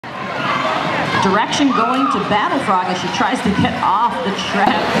direction going to Battle Frog as she tries to get off the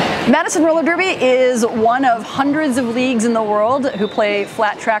track. Madison Roller Derby is one of hundreds of leagues in the world who play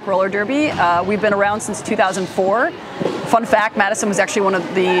flat track roller derby. We've been around since 2004. Fun fact, Madison was actually one of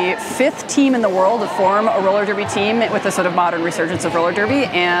the 5th team in the world to form a roller derby team with a sort of modern resurgence of roller derby.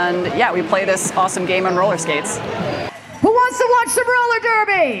 And yeah, we play this awesome game on roller skates. Who wants to watch some roller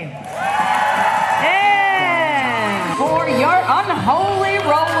derby? And for your unholy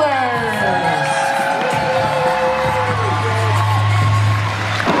rollers.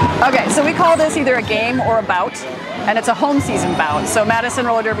 Okay, so we call this either a game or a bout, and it's a home season bout. So Madison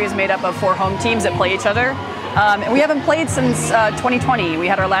Roller Derby is made up of 4 home teams that play each other. And we haven't played since 2020. We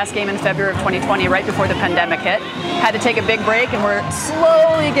had our last game in February of 2020, right before the pandemic hit. Had to take a big break, and we're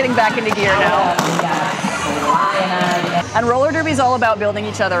slowly getting back into gear now. And roller derby is all about building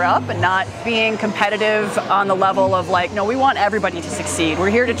each other up and not being competitive on the level of like, no, we want everybody to succeed. We're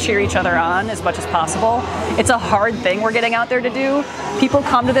here to cheer each other on as much as possible. It's a hard thing we're getting out there to do. People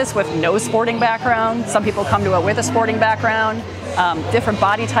come to this with no sporting background. Some people come to it with a sporting background. Different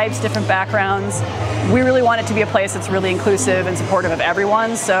body types, different backgrounds. We really want it to be a place that's really inclusive and supportive of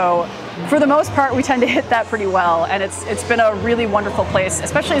everyone. So for the most part, we tend to hit that pretty well. And it's been a really wonderful place,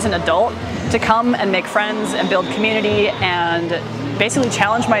 especially as an adult, to come and make friends and build community and basically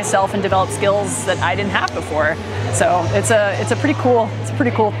challenge myself and develop skills that I didn't have before. So it's a pretty cool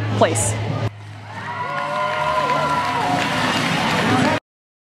place.